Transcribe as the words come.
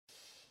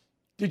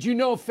Did you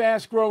know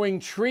Fast Growing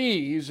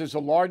Trees is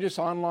the largest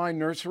online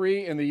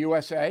nursery in the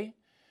USA?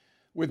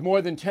 With more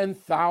than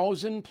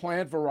 10,000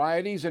 plant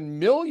varieties and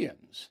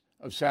millions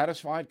of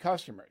satisfied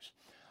customers.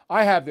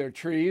 I have their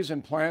trees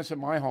and plants at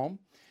my home,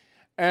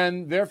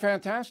 and they're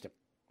fantastic.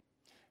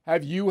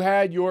 Have you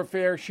had your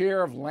fair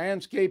share of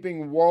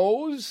landscaping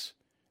woes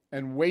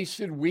and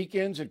wasted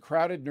weekends at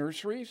crowded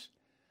nurseries?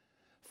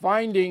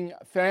 Finding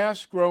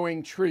Fast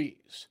Growing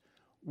Trees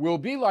will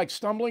be like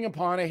stumbling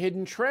upon a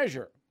hidden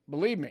treasure,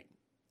 believe me.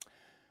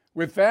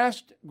 With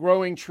Fast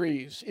Growing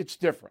Trees, it's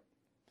different.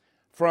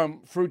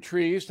 From fruit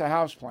trees to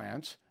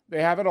houseplants,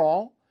 they have it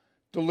all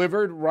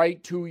delivered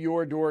right to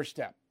your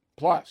doorstep.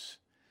 Plus,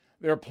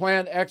 their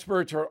plant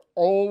experts are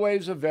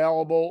always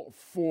available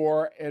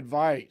for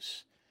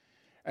advice.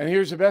 And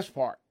here's the best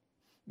part.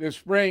 This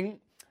spring,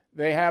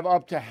 they have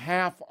up to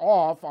half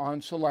off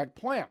on select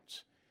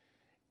plants.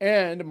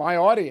 And my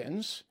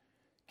audience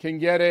can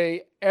get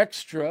an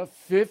extra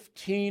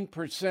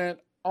 15%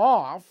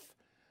 off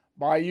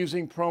by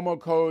using promo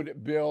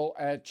code BILL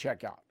at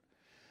checkout.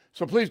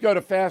 So please go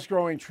to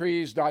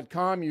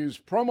fastgrowingtrees.com, use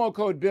promo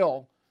code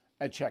BILL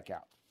at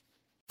checkout.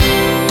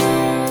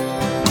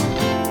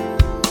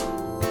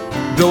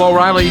 Bill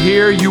O'Reilly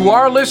here. You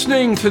are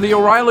listening to the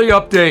O'Reilly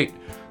Update.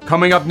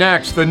 Coming up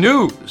next, the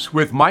news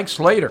with Mike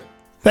Slater.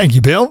 Thank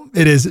you, Bill.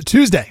 It is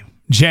Tuesday,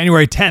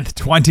 January 10th,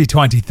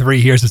 2023.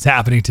 Here's what's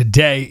happening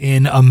today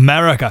in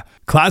America.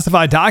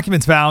 Classified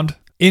documents found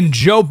in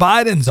Joe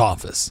Biden's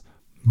office.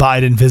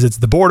 Biden visits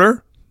the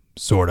border,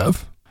 sort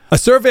of. A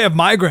survey of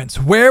migrants.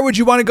 Where would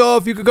you want to go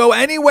if you could go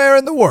anywhere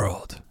in the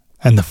world?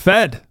 And the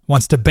Fed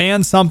wants to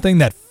ban something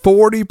that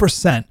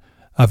 40%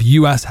 of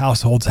U.S.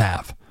 households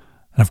have.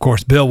 And of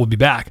course, Bill will be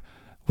back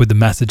with the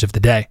message of the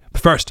day.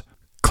 But first,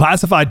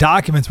 classified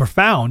documents were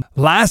found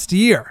last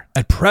year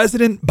at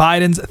President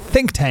Biden's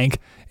think tank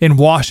in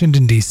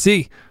Washington,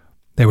 D.C.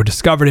 They were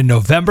discovered in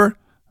November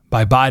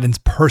by Biden's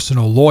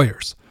personal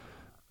lawyers.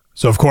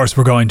 So, of course,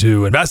 we're going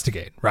to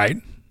investigate, right?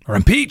 Or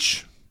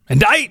impeach,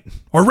 indict,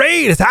 or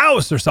raid his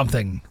house or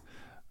something.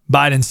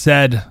 Biden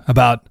said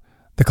about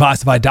the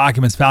classified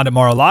documents found at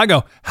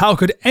Mar-a-Lago, how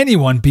could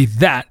anyone be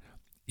that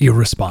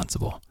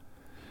irresponsible?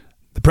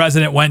 The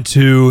president went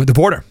to the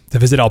border to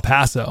visit El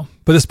Paso,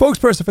 but the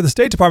spokesperson for the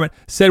State Department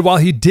said while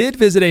he did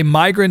visit a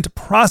migrant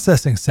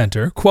processing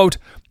center, quote,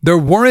 there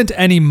weren't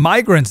any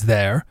migrants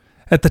there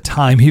at the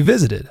time he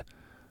visited.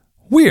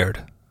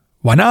 Weird.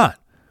 Why not?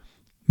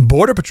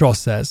 Border Patrol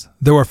says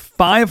there were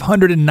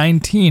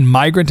 519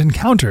 migrant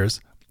encounters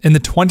in the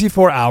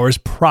 24 hours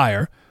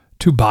prior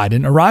to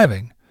Biden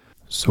arriving.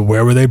 So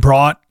where were they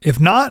brought, if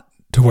not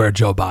to where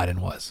Joe Biden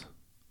was?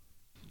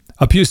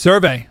 A Pew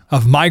survey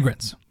of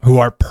migrants who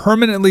are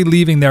permanently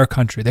leaving their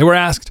country. They were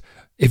asked,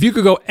 if you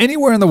could go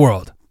anywhere in the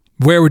world,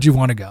 where would you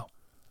want to go?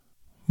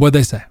 What'd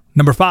they say?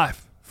 Number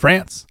 5,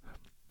 France.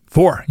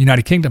 4,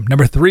 United Kingdom.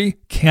 Number 3,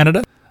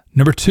 Canada.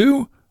 Number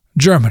 2,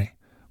 Germany.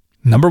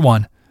 Number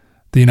 1,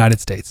 the United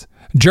States.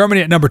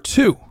 Germany at number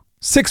 2.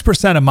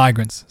 6% of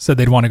migrants said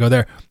they'd want to go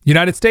there.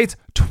 United States,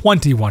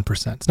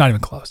 21%. It's not even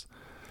close.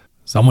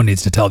 Someone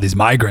needs to tell these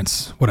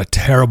migrants what a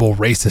terrible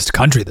racist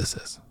country this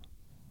is.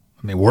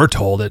 I mean, we're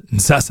told it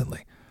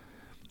incessantly.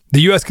 The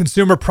U.S.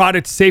 Consumer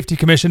Product Safety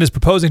Commission is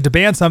proposing to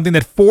ban something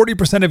that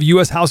 40% of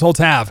U.S. households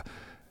have.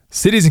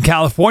 Cities in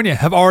California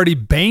have already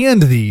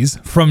banned these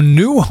from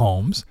new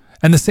homes,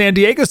 and the San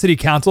Diego City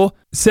Council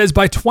says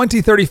by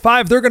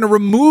 2035, they're going to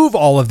remove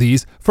all of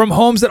these from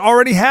homes that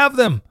already have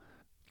them.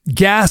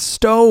 Gas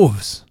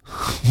stoves.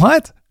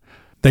 What?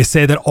 They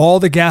say that all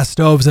the gas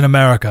stoves in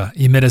America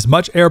emit as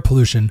much air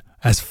pollution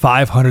as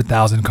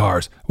 500,000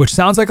 cars, which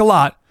sounds like a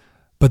lot,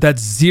 but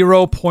that's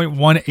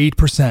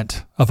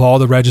 0.18% of all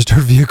the registered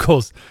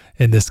vehicles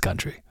in this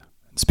country.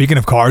 Speaking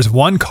of cars,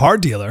 one car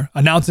dealer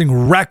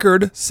announcing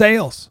record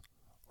sales.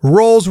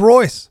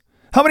 Rolls-Royce.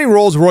 How many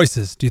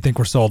Rolls-Royces do you think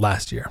were sold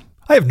last year?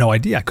 I have no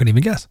idea. I couldn't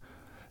even guess.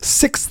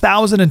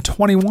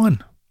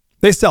 6,021.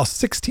 They sell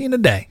 16 a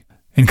day.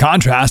 In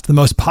contrast, the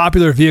most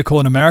popular vehicle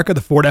in America,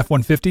 the Ford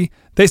F-150,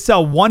 they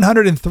sell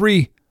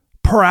 103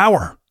 per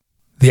hour.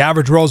 The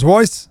average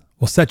Rolls-Royce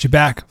will set you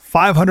back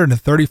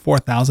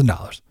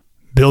 $534,000.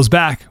 Bill's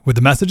back with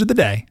the message of the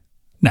day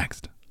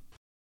next.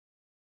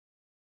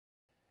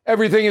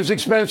 Everything is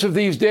expensive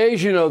these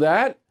days, you know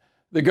that.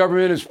 The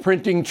government is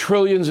printing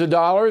trillions of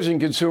dollars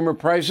and consumer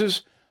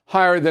prices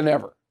higher than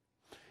ever.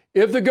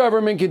 If the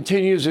government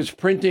continues its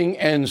printing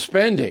and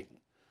spending,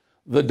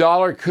 the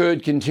dollar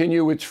could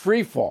continue its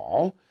free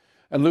fall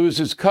and lose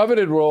its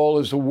coveted role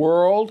as the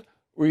world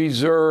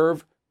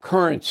reserve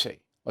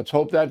currency. Let's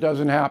hope that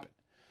doesn't happen.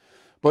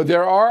 But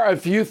there are a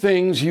few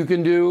things you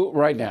can do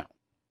right now.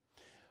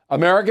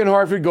 American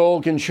Hartford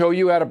Gold can show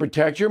you how to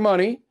protect your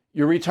money,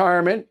 your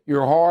retirement,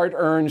 your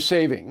hard-earned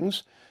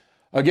savings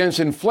against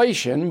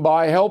inflation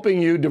by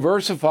helping you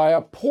diversify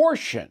a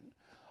portion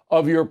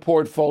of your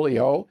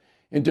portfolio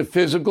into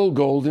physical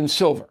gold and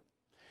silver.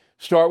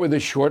 Start with a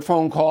short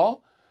phone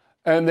call,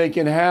 and they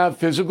can have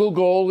physical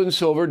gold and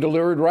silver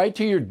delivered right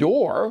to your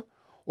door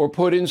or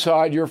put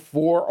inside your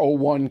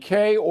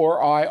 401k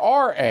or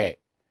IRA.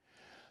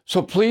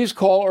 So please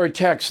call or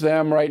text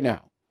them right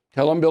now.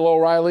 Tell them Bill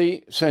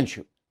O'Reilly sent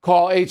you.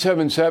 Call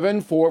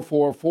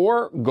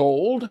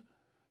 877-444-GOLD,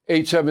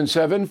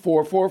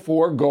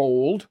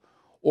 877-444-GOLD,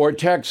 or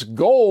text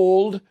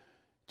GOLD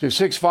to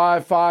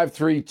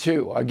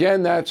 65532.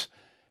 Again, that's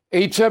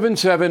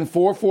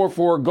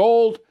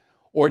 877-444-GOLD,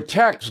 or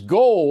text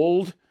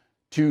GOLD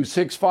to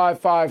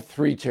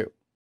 65532.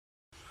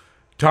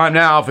 Time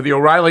now for the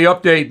O'Reilly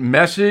Update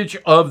message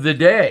of the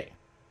day.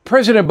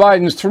 President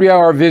Biden's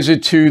 3-hour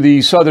visit to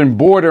the southern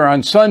border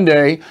on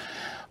Sunday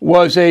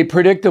was a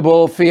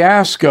predictable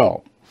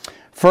fiasco.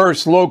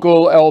 First,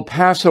 local El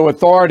Paso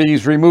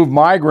authorities removed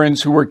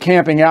migrants who were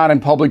camping out in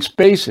public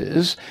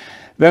spaces.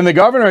 Then the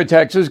governor of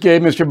Texas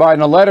gave Mr.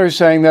 Biden a letter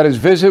saying that his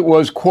visit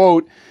was,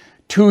 quote,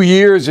 2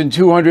 years and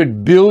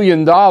 $200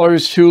 billion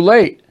too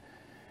late.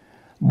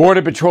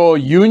 Border Patrol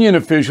union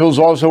officials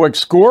also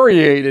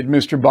excoriated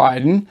Mr.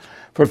 Biden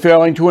for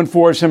failing to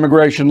enforce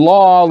immigration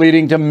law,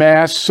 leading to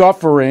mass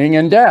suffering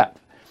and death.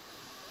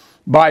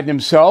 Biden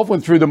himself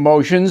went through the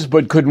motions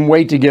but couldn't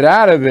wait to get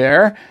out of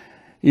there.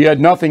 He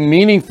had nothing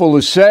meaningful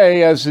to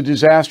say, as the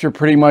disaster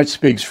pretty much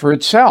speaks for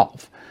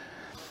itself.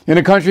 In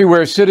a country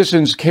where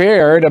citizens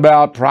cared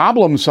about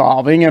problem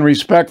solving and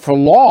respect for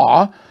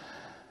law,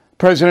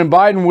 President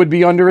Biden would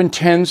be under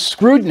intense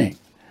scrutiny.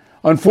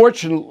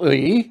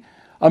 Unfortunately,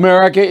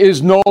 America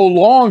is no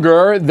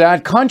longer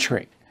that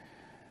country.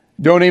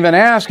 Don't even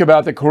ask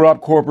about the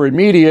corrupt corporate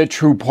media,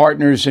 true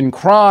partners in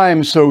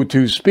crime, so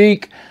to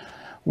speak,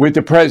 with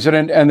the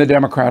president and the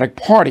Democratic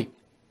Party.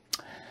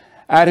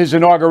 At his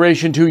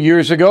inauguration 2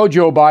 years ago,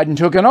 Joe Biden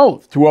took an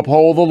oath to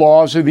uphold the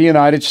laws of the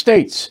United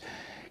States.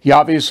 He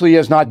obviously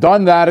has not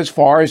done that as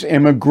far as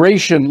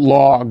immigration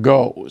law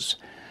goes.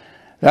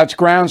 That's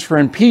grounds for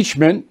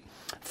impeachment,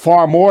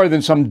 far more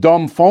than some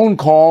dumb phone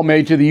call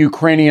made to the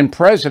Ukrainian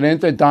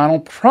president that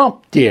Donald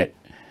Trump did.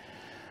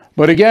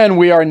 But again,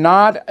 we are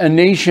not a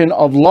nation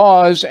of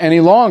laws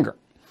any longer.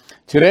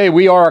 Today,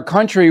 we are a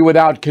country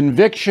without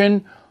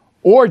conviction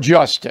or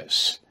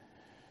justice.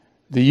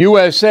 The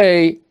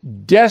USA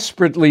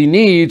desperately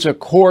needs a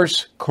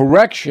course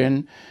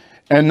correction,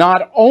 and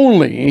not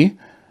only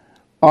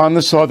on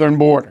the southern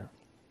border.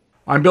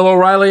 I'm Bill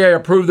O'Reilly. I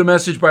approve the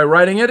message by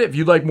writing it. If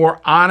you'd like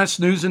more honest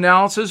news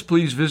analysis,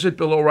 please visit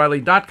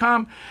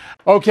BillO'Reilly.com.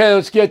 Okay,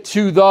 let's get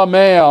to the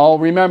mail.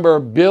 Remember,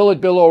 Bill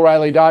at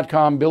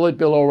BillO'Reilly.com, Bill at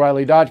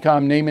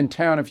BillO'Reilly.com. Name and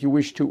town if you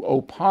wish to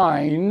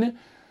opine.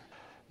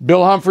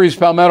 Bill Humphreys,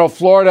 Palmetto,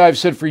 Florida. I've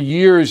said for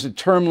years that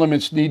term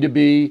limits need to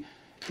be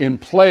in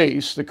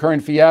place. The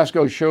current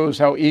fiasco shows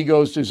how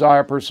egos,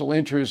 desire, personal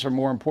interests are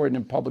more important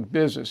in public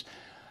business.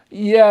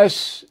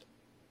 Yes,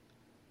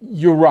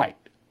 you're right.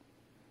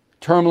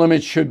 Term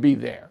limits should be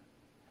there,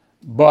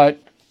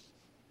 but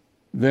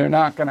they're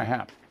not going to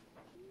happen.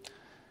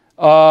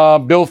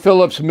 Bill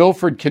Phillips,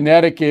 Milford,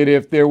 Connecticut.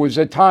 If there was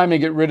a time to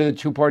get rid of the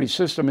two-party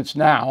system, it's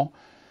now.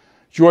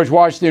 George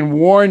Washington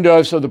warned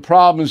us of the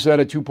problems that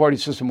a two-party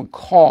system would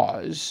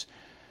cause.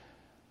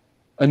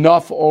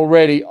 Enough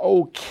already.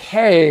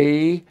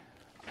 Okay,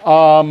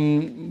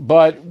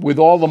 but with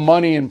all the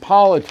money in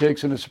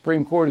politics and the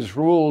Supreme Court has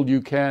ruled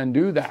you can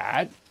do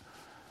that,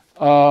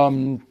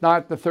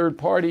 not the third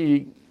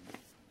party,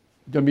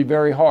 going to be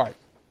very hard.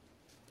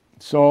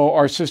 So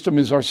our system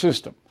is our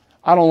system.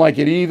 I don't like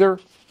it either,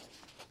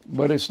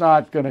 but it's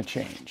not going to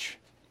change.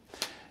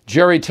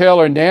 Jerry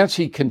Taylor,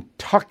 Nancy,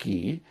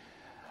 Kentucky.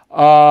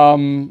 A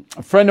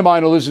friend of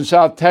mine who lives in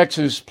South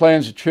Texas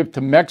plans a trip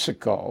to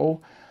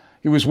Mexico.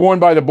 He was warned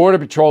by the Border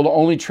Patrol to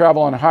only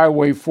travel on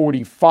Highway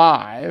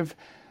 45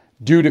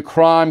 due to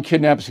crime,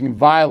 kidnapping, and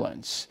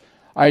violence.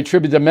 I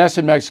attribute the mess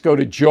in Mexico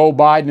to Joe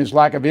Biden, his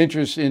lack of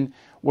interest in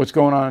what's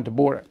going on at the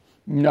border.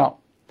 No,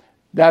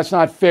 that's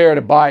not fair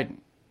to Biden.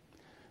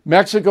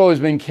 Mexico has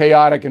been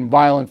chaotic and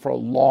violent for a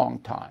long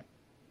time.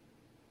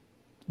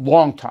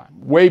 Long time,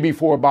 way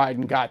before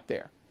Biden got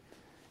there.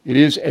 It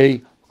is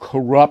a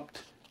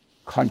corrupt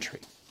country.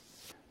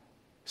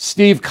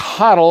 Steve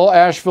Cottle,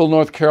 Asheville,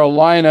 North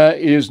Carolina,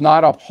 is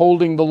not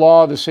upholding the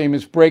law the same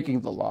as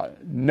breaking the law.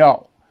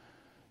 No,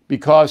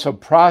 because of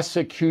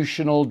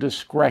prosecutorial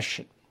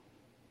discretion.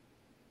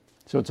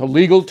 So it's a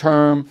legal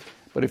term,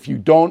 but if you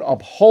don't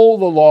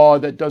uphold the law,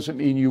 that doesn't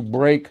mean you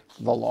break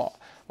the law.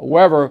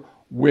 However,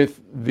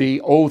 with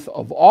the oath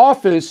of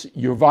office,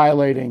 you're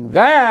violating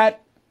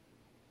that,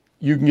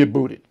 you can get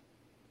booted.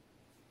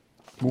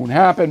 It won't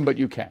happen, but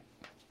you can.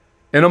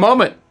 In a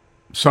moment,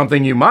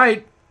 something you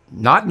might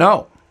not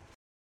know.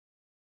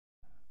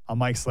 I'm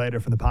Mike Slater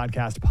from the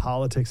podcast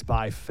Politics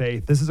by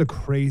Faith. This is a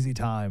crazy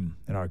time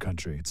in our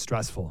country. It's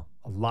stressful,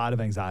 a lot of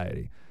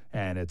anxiety,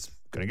 and it's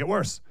going to get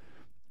worse.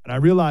 And I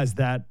realized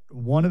that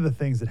one of the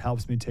things that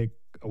helps me take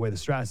away the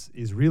stress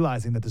is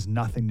realizing that there's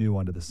nothing new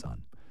under the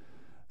sun.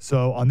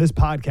 So on this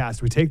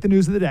podcast, we take the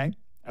news of the day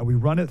and we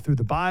run it through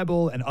the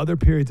Bible and other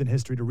periods in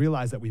history to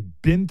realize that we've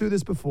been through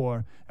this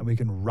before and we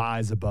can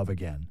rise above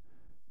again.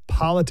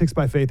 Politics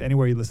by Faith,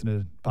 anywhere you listen to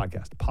the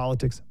podcast.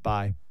 Politics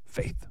by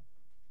Faith.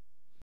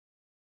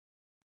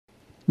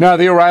 Now,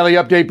 the O'Reilly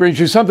Update brings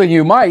you something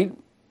you might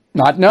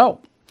not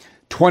know.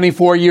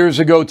 24 years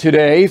ago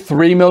today,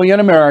 3 million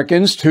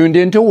Americans tuned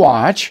in to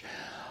watch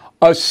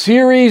a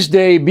series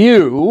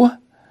debut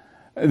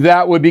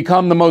that would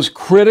become the most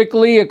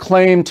critically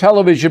acclaimed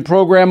television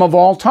program of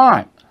all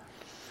time.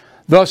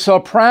 The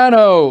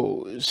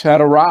Sopranos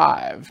had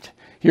arrived.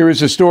 Here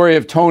is the story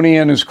of Tony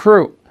and his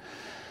crew.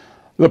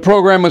 The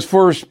program was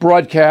first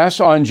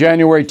broadcast on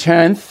January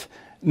 10th,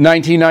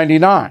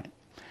 1999.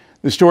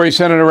 The story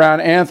centered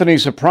around Anthony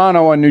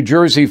Soprano, a New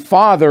Jersey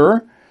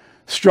father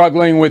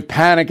struggling with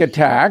panic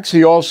attacks.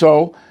 He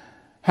also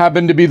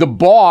happened to be the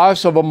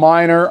boss of a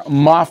minor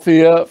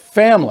mafia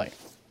family.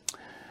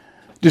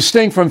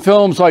 Distinct from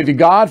films like The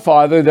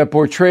Godfather that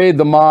portrayed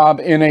the mob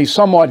in a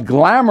somewhat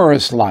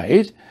glamorous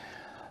light,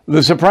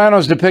 The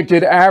Sopranos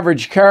depicted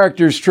average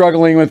characters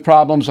struggling with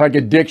problems like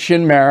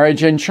addiction,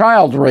 marriage, and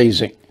child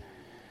raising.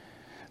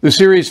 The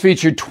series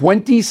featured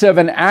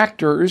 27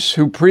 actors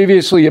who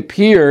previously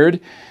appeared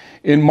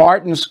in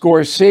Martin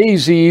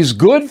Scorsese's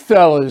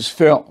Goodfellas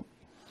film.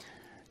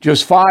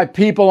 Just 5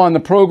 people on the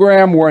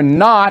program were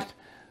not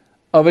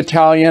of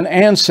Italian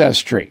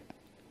ancestry.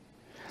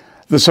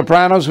 The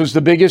Sopranos was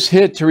the biggest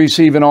hit to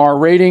receive an R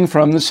rating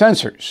from the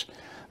censors.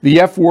 The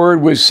F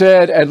word was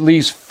said at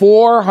least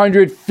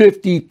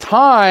 450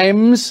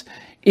 times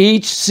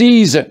each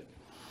season.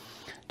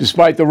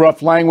 Despite the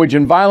rough language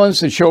and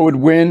violence, the show would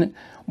win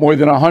more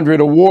than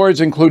 100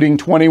 awards, including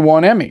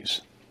 21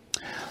 Emmys.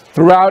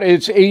 Throughout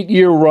its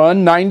 8-year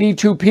run,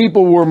 92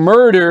 people were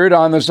murdered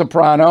on The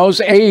Sopranos,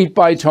 8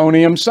 by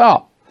Tony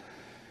himself.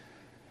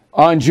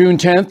 On June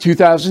 10,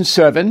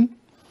 2007,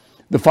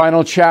 the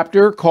final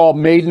chapter, called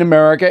Made in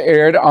America,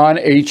 aired on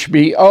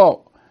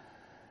HBO.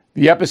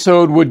 The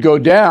episode would go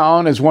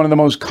down as one of the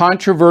most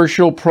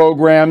controversial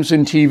programs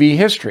in TV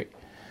history.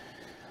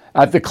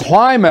 At the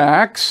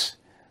climax,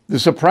 the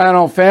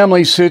Soprano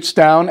family sits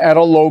down at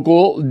a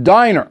local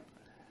diner.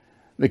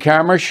 The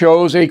camera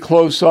shows a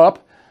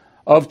close-up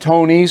of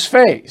Tony's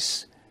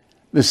face,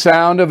 the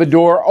sound of a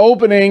door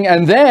opening,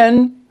 and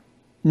then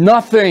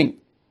nothing.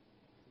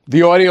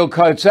 The audio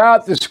cuts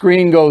out, the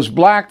screen goes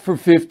black for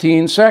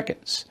 15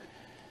 seconds.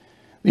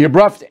 The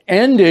abrupt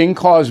ending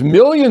caused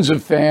millions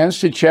of fans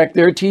to check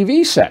their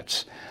TV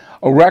sets.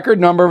 A record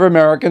number of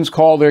Americans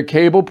called their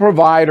cable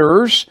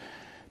providers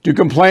to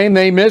complain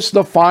they missed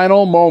the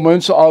final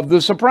moments of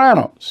The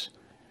Sopranos.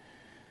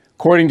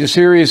 According to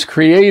series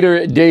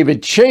creator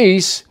David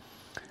Chase,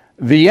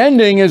 the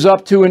ending is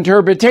up to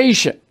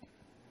interpretation.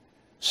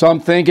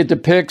 Some think it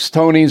depicts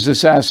Tony's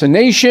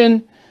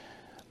assassination.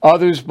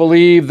 Others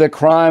believe the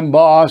crime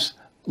boss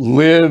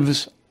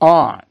lives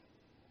on.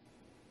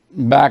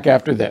 Back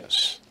after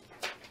this.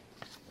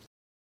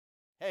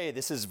 Hey,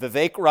 this is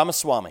Vivek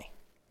Ramaswamy.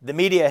 The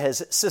media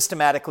has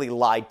systematically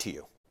lied to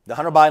you. The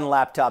Hunter Biden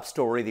laptop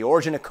story, the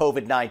origin of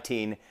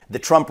COVID-19, the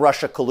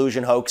Trump-Russia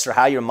collusion hoax, or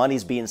how your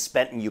money's being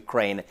spent in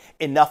Ukraine.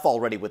 Enough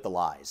already with the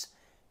lies.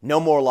 No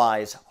more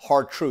lies,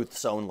 hard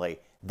truths only.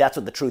 That's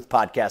what the Truth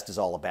Podcast is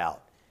all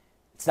about.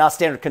 It's not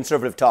standard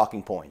conservative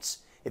talking points.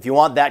 If you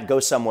want that, go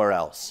somewhere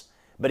else.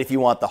 But if you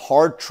want the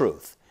hard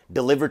truth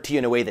delivered to you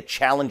in a way that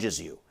challenges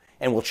you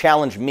and will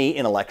challenge me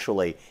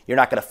intellectually, you're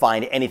not going to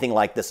find anything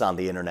like this on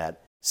the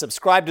internet.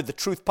 Subscribe to the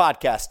Truth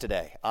Podcast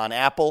today on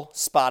Apple,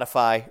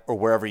 Spotify, or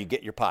wherever you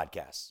get your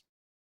podcasts.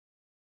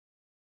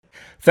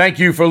 Thank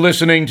you for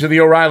listening to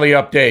the O'Reilly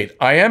Update.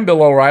 I am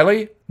Bill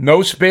O'Reilly.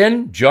 No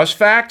spin, just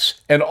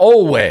facts, and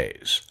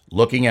always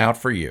looking out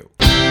for you.